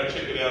 we're going to go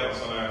check it out on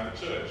Sunday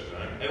after church,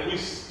 And we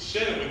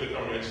shared it with the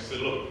congregation, said,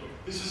 look,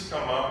 this has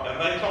come up, and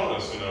they told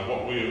us,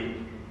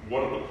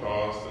 what it would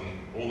cost and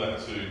all that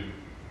to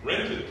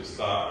rent it to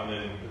start, and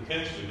then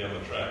potentially down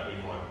the track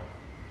we might.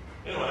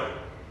 Anyway,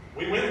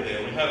 we went there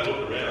and we had a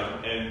look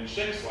around, and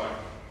Sheik's like,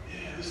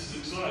 yeah, this is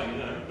exciting,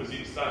 because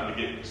he's starting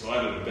to get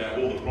excited about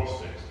all the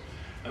prospects.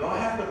 And I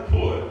had to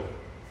put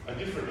a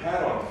different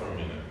hat on for a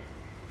minute.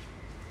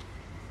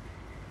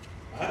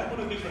 I had to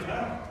put a different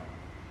hat on.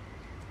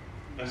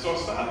 And so I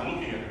started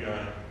looking at it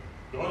going,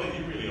 God, are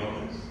you really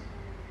on this?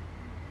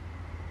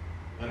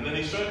 And then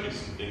he showed me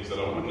some things that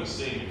I wouldn't have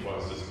seen if I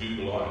was just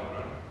Google-eyed,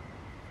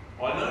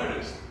 right? I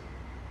noticed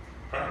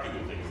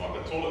practical things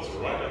like the toilets are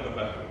right down the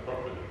back of the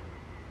property.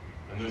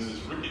 And there's this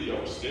rickety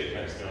old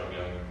staircase going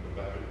down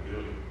the back of the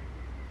building.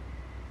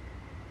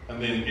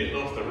 And then getting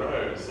off the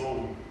road, it's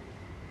all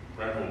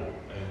gravel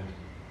and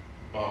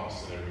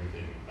bumps and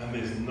everything. And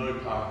there's no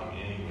parking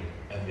anywhere.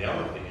 And the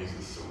other thing is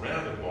it's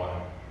surrounded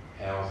by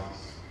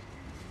houses.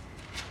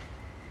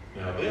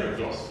 Now, they're a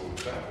gospel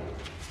chapel.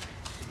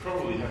 You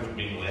probably haven't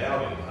been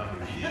loud in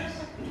 100 years.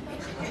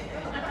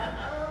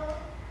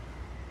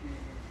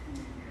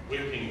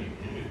 We're Kingdom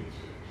Community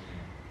Church.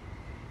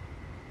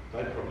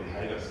 They'd probably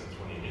hate us in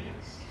 20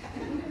 minutes.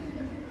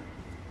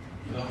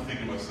 And I'm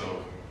thinking to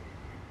myself,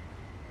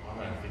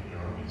 I don't think you're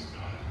on this,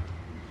 God.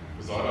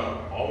 Because I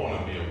want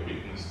to be a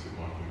witness to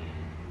my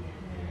community,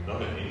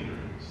 not a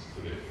hindrance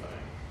to their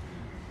faith.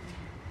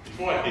 If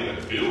I get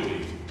a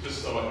building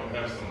just so I can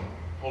have some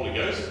Holy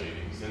Ghost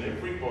meetings, then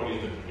everybody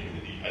in the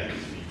community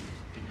hates me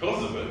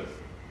because of it.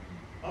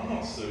 I'm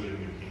not serving the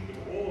kingdom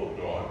or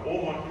God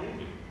or my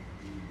community.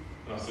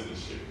 And I said to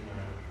Shep,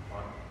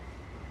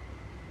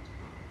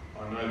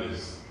 I know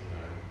there's,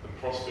 the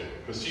prospect,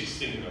 because she's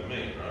thinking of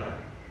me, right?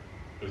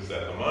 Because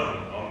at the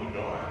moment, I'm the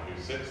guy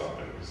who sets up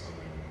every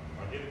Sunday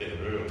morning. I get there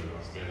early and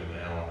I spend an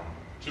hour,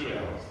 2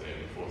 hours there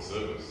before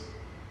service.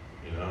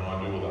 And I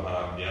do all the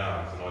hard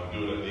yards and I do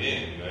it at the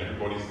end.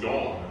 Everybody's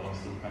gone and I'm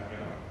still packing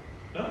up.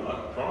 No, I'm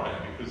not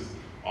crying because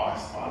I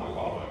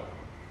love it.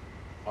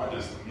 I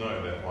just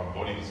know that my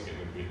body's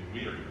getting a bit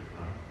weary,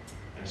 right?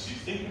 And she's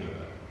thinking of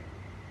that.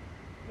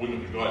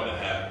 Wouldn't it be great to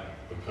have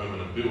a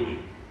permanent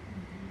building?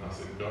 And I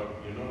said, God,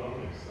 you're not on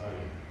this, are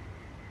you?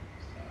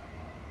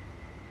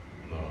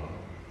 No.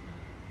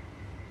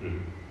 Good.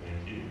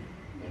 Thank you.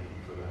 Thank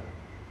you for that.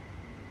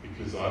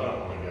 Because I don't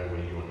want to go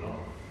where you're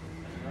not.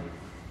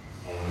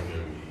 I want to go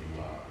where you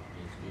are.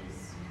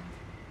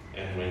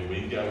 And when we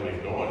go where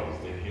God is,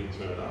 then He'll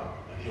turn up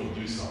and He'll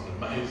do something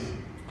amazing.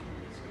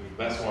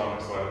 That's why I'm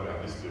excited about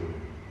this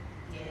building.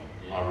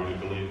 I really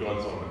believe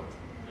God's on it.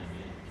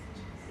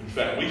 In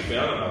fact, we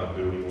found another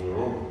building where we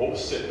were all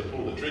set to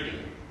pull the trigger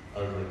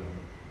over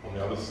on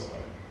the other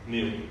side,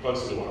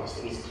 closer to us.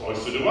 It was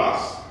closer to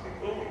us.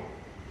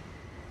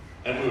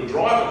 And we were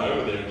driving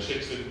over there and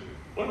Chick said,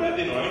 what about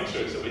the Uniting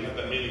Church that we had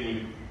that meeting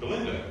with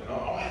Belinda? And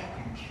I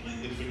had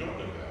completely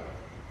forgotten about it.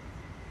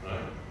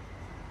 Right?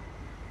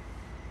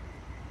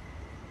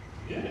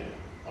 Yeah.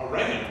 I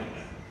rang her.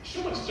 She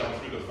almost jumped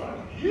through the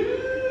phone.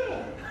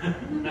 Yeah!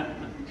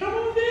 Come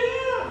on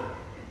down!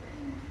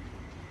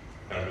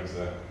 How good's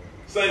that?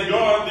 Same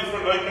guy,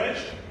 different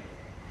location.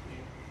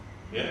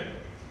 Yeah?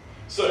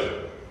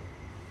 So,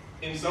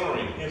 in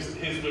summary,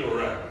 here's where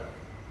we're at.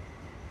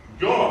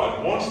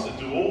 God wants to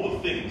do all the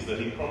things that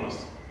He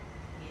promised.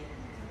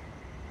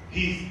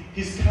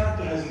 His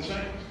character hasn't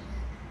changed.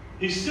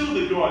 He's still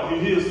the God who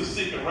heals the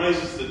sick and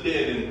raises the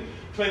dead and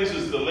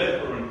cleanses the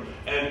leper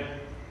and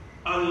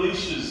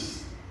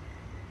unleashes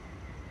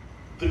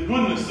the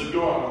goodness of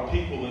God on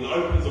people and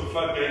opens the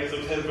floodgates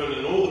of heaven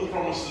and all the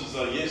promises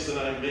are yes and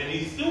amen.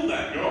 He's still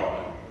that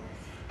God.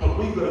 But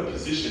we've got to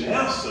position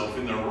ourselves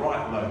in the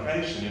right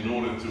location in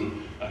order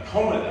to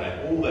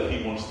accommodate all that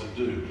He wants to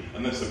do.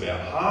 And that's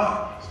about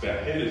heart, it's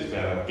about head, it's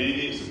about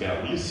obedience, it's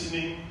about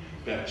listening,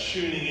 it's about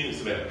tuning in,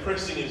 it's about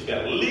pressing in, it's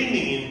about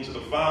leaning into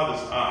the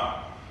Father's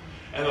heart.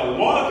 And a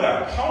lot of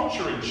our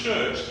culture in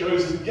church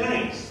goes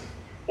against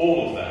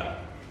all of that.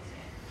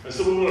 And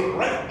so we want to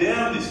break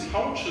down this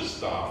culture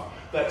stuff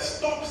that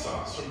stops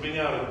us from being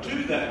able to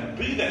do that and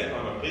be that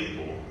kind of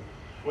people.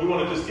 We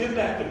want to just get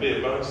back to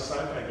bare bones and say,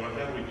 okay, God,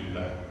 how do we do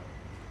that?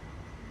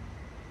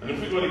 And if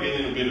we've got to get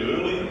in a bit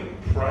early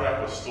and pray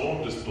up a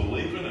storm, just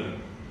believing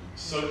and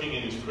soaking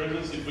in His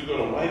presence, if we've got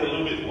to wait a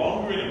little bit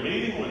longer in a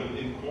meeting when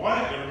in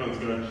quiet and everyone's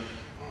going,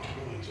 oh,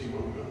 really, gee,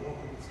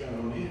 what's going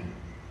on here?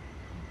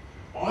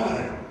 I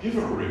don't give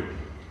a rip.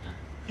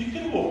 You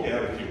can walk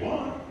out if you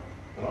want,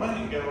 but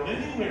I ain't going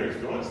anywhere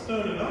if God's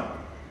turning up.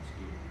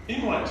 He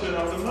might turn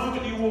up the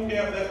moment you walk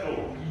out that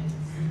door.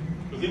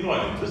 Because He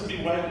might just be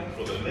waiting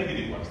for the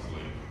negative ones to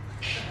leave.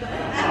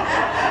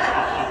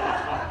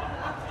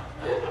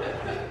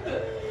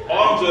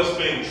 I'm just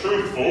being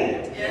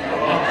truthful.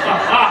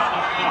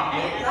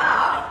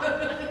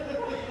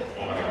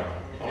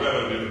 I'm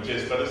having a bit of a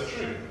jest, but it's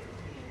true.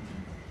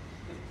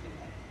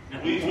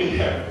 We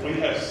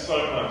have so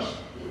much.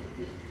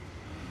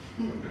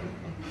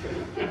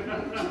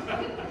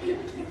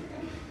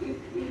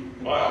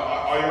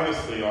 I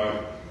honestly,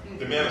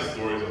 the amount of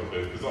stories I've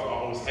heard, because I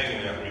was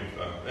hanging out with,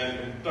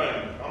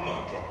 I'm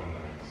not dropping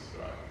names,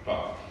 right?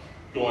 But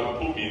God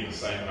put me in the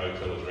same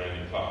hotel as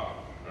Randy Clark,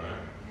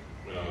 right?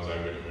 When I was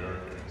over in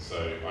America, and so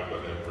I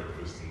got to have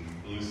breakfast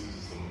and listen to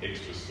some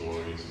extra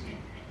stories, and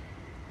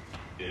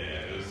yeah,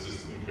 it was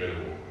just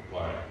incredible.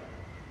 Like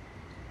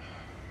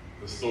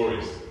the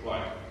stories,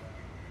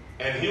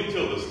 and he'll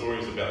tell the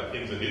stories about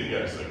things that didn't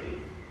go so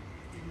good.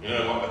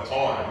 Like the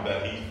time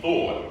that he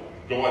thought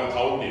God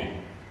told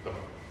him to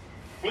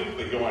flick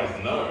the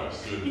guy's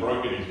nose who had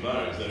broken his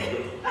nose, and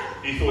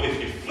he thought if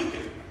you flick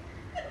it,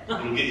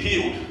 it'll get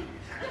healed.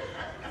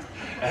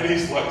 And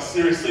he's like,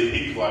 seriously,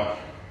 he's like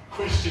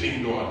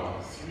questioning God.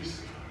 Like,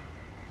 seriously, God,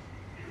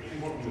 you really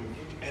want me to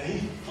flick it? And he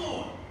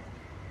thought,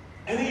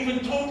 and he even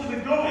talked to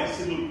the guy and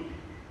said, look,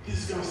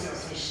 this guy sounds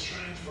so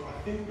strange, but I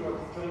think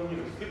God's telling me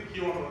to flick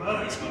you on the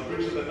nose, on the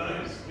bridge of the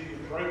nose, where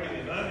you've broken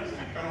your nose and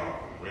you come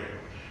up with red.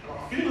 And I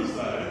feel as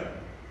though,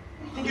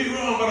 I could be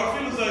wrong, but I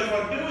feel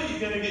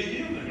you're going to get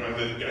healed. And the guy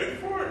said, go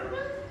for it.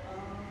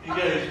 He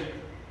goes,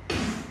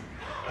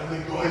 and the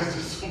guy's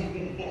just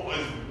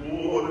eyes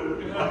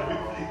watered and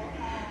everything.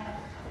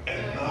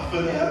 And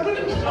nothing happened.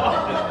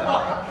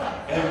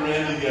 And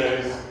Randy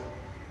goes,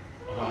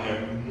 I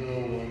have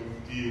no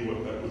idea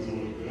what that was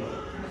all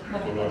about,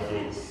 but I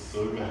felt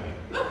so bad.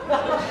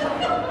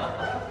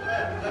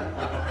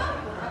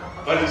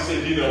 But he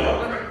said, you know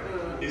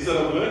what? He said,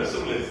 I've learned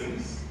some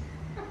lessons.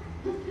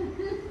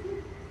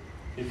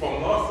 If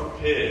I'm not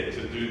prepared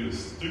to do the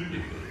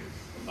stupid things,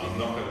 I'm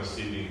not going to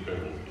see the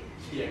incredible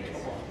things. Yeah,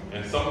 come on.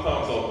 And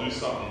sometimes I'll do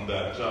something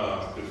that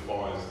just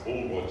defies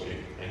all logic,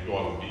 and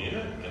God will be in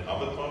it, and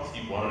other times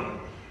He won't,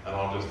 and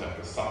I'll just have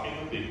to suck in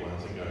the big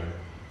ones and go,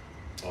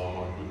 oh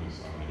my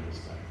goodness, I made a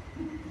mistake.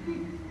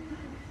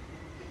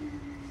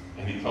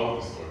 And he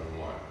told the story, and I'm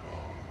like,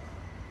 oh.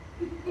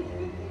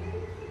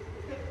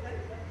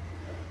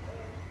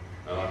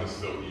 And I just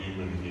felt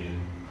human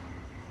again,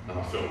 and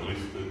I felt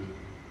lifted,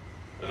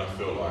 and I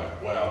felt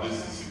like, wow,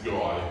 this is a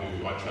guy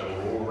who I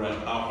travelled all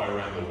around, halfway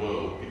around the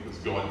world, because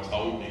God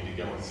told me to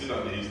go and sit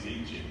under his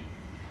teaching.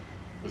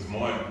 Because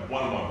one of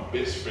my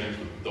best friends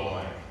was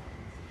dying,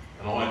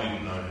 and I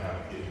didn't know how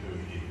to get her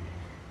healed.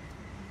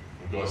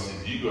 And God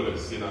said, you've got to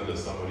sit under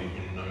somebody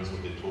who knows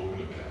what they're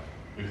talking about,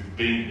 who's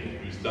been there,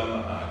 who's done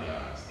the hard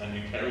yards, and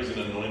who carries an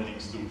anointing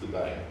still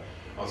today.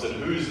 I said,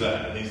 who's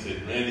that? And he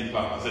said, Randy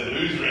Clark. I said,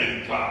 who's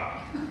Randy Clark?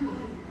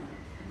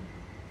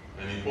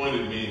 And he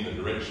pointed me in the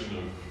direction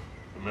of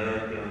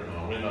America, and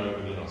I went over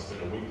there and I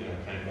spent a week there. I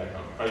came back,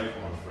 I prayed for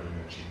my friend,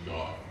 and she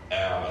got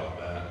out of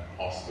that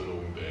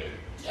hospital bed,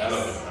 out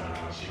of the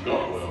country. She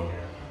got well,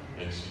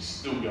 and she's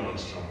still going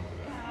strong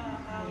today.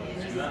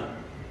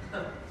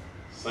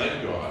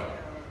 Same guy,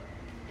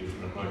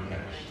 different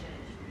location.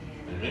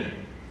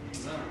 Amen?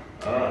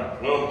 All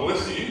right. Well,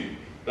 bless you.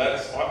 I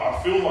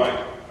feel like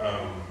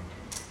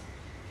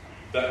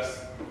that's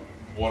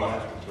what I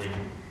have to bring.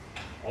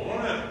 I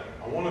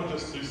want to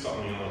just do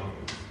something.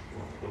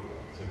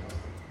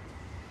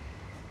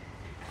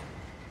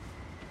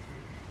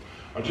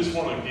 I just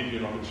want to give you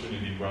an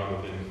opportunity rather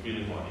than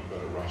feeling like you've got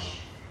to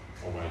rush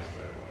away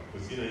straight away.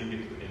 Because you get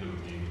to the end of the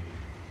meeting.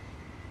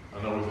 I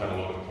know we've had a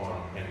lot of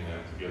time hanging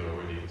out together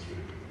already. It's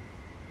really good.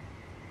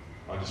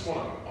 I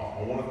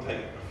want to take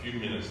a few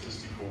minutes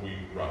just before we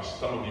rush.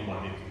 Some of you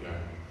might need to go.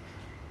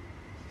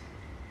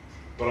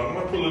 But I'm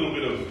going to put a little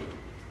bit of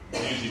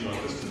music on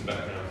just in the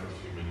background for a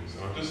few minutes.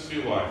 And I just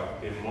feel like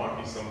there might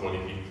be somebody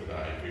here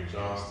today who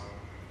just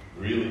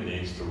really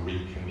needs to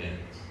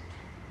reconnect.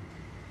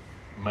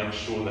 Make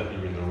sure that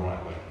you're in the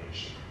right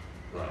location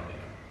right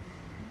now.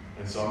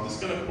 And so I'm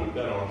just going to put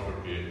that on for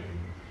a bit. And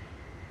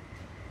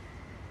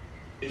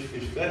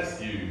if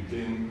that's you,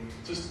 then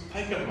just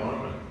take a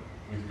moment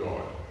with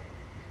God.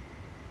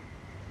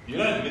 You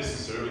don't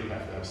necessarily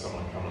have to have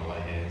someone come and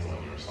lay hands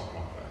on you or something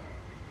like that.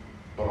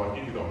 But I'll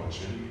give you the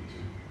opportunity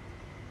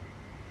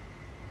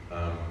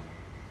to,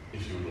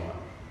 if you would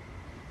like.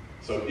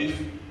 So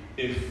if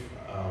in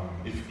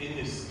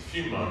this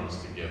few moments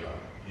together,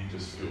 you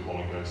just feel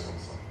Holy Ghost on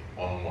something,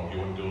 on what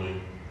you're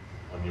doing,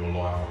 on your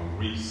life, and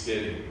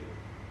resetting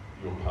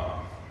your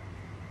path,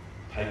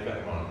 take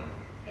that moment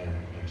and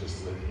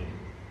just let Him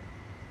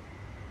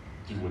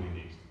do what He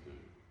needs to do.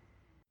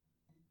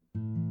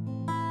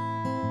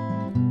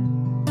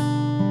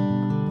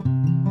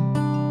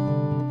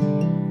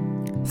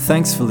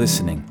 Thanks for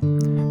listening.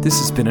 This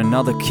has been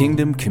another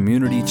Kingdom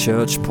Community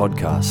Church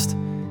podcast.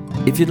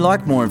 If you'd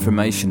like more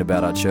information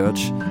about our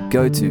church,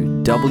 go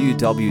to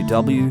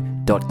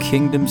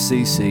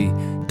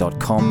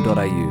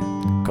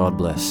www.kingdomcc.com.au. God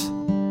bless.